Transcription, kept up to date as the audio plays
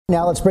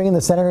Now let's bring in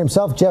the senator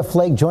himself. Jeff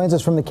Flake joins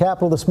us from the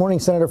Capitol this morning.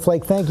 Senator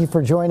Flake, thank you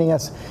for joining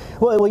us.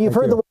 Well, you've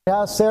heard the White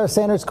House. Sarah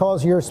Sanders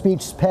calls your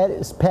speech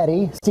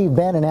petty. Steve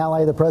Bannon,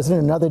 ally of the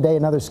president, another day,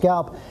 another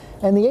scalp.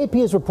 And the AP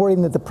is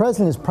reporting that the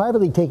president is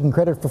privately taking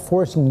credit for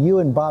forcing you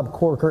and Bob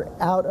Corker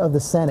out of the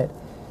Senate.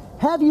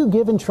 Have you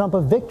given Trump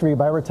a victory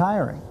by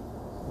retiring?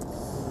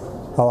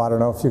 Oh, I don't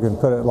know if you can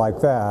put it like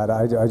that.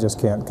 I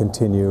just can't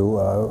continue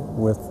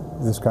with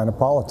this kind of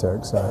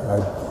politics.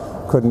 I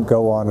couldn't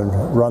go on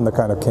and run the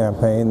kind of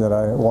campaign that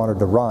I wanted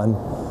to run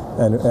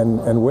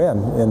and win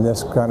in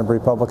this kind of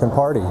Republican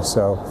Party.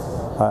 So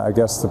I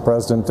guess the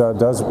president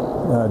does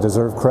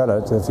deserve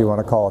credit, if you want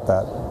to call it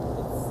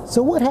that.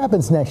 So what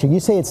happens next year? You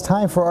say it's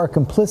time for our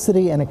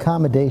complicity and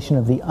accommodation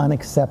of the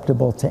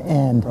unacceptable to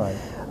end. Right.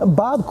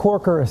 Bob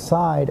Corker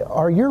aside,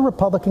 are your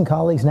Republican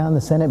colleagues now in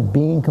the Senate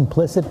being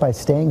complicit by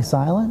staying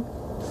silent?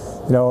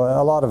 You know,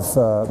 a lot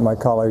of my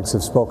colleagues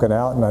have spoken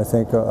out, and I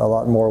think a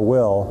lot more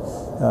will.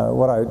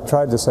 What I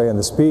tried to say in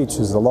the speech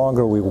is the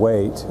longer we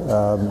wait,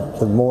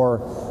 the more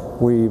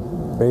we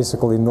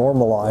basically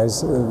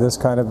normalize this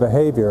kind of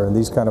behavior and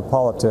these kind of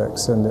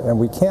politics, and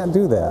we can't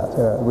do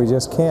that. We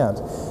just can't.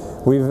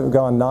 We've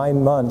gone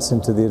 9 months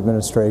into the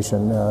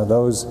administration.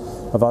 Those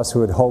of us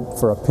who had hoped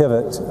for a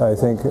pivot, I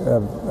think,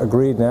 have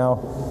agreed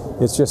now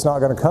it's just not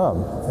going to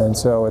come. And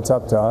so it's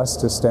up to us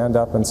to stand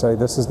up and say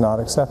this is not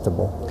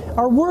acceptable.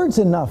 Are words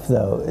enough,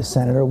 though,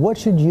 Senator? What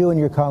should you and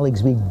your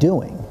colleagues be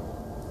doing?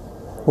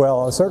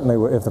 Well,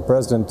 certainly if the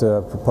president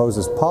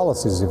proposes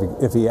policies,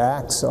 if he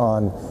acts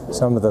on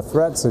some of the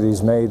threats that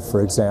he's made,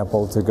 for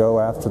example, to go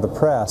after the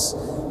press,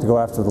 to go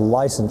after the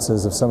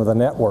licenses of some of the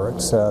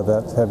networks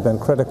that have been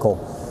critical,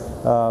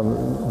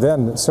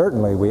 then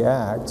certainly we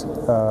act.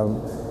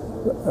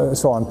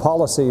 So on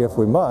policy if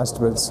we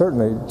must, but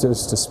certainly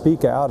just to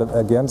speak out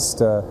against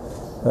the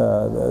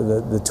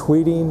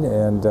tweeting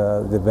and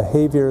the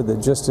behavior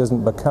that just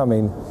isn't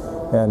becoming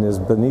and is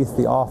beneath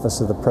the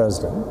office of the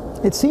president.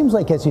 It seems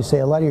like, as you say,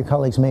 a lot of your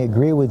colleagues may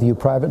agree with you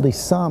privately.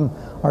 Some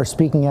are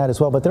speaking out as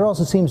well, but there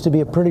also seems to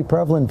be a pretty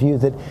prevalent view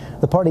that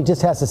the party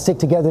just has to stick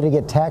together to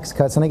get tax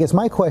cuts. And I guess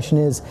my question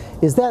is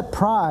that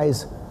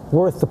prize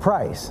worth the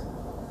price?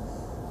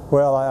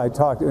 Well, I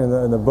talked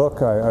in the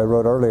book I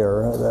wrote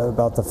earlier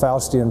about the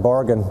Faustian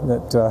bargain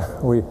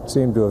that we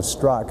seem to have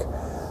struck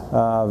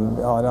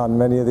on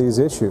many of these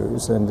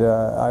issues. And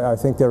I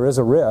think there is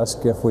a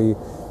risk if we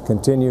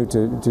continue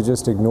to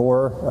just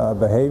ignore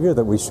behavior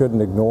that we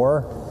shouldn't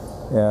ignore.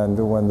 And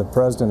when the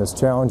president is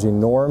challenging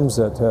norms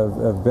that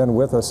have been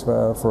with us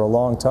for a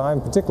long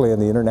time, particularly in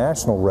the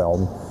international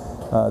realm,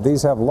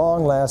 these have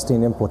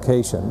long-lasting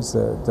implications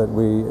that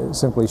we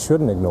simply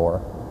shouldn't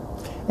ignore.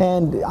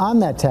 And on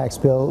that tax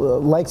bill,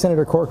 like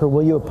Senator Corker,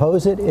 will you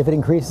oppose it if it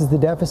increases the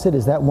deficit?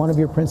 Is that one of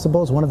your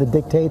principles, one of the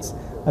dictates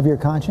of your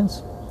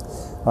conscience?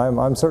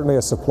 I'm certainly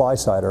a supply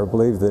sider. I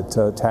believe that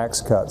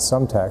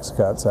some tax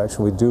cuts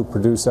actually do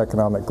produce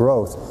economic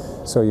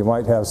growth. So you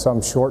might have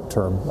some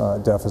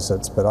short-term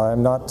deficits, but I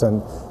am not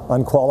an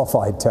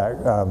unqualified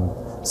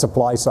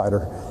supply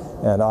sider.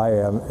 And I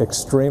am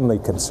extremely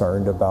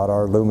concerned about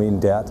our looming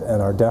debt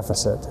and our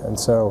deficit. And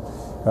so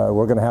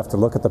we're going to have to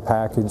look at the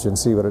package and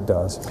see what it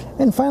does.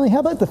 And finally, how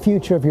about the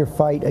future of your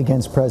fight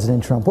against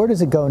President Trump? Where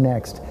does it go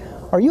next?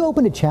 Are you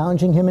open to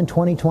challenging him in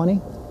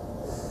 2020?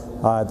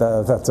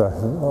 That's a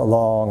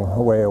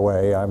long way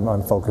away.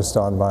 I'm focused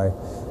on my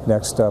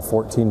next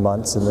 14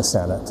 months in the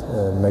Senate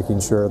and making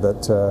sure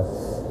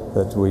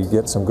that we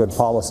get some good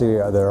policy.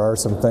 There are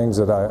some things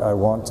that I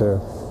want to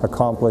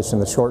accomplish in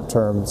the short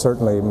term.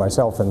 Certainly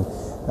myself and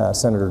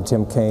Senator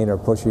Tim Kaine are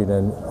pushing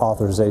an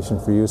authorization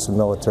for use of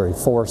military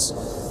force.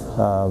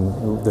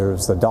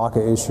 There's the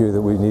DACA issue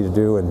that we need to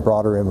do and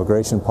broader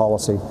immigration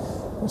policy.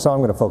 So I'm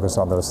going to focus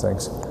on those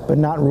things. But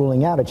not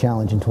ruling out a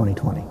challenge in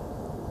 2020.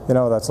 You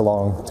know, that's a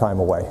long time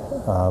away,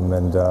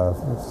 and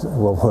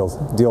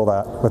we'll deal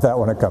with that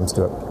when it comes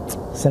to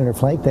it. Senator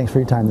Flake, thanks for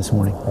your time this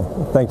morning.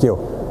 Thank you.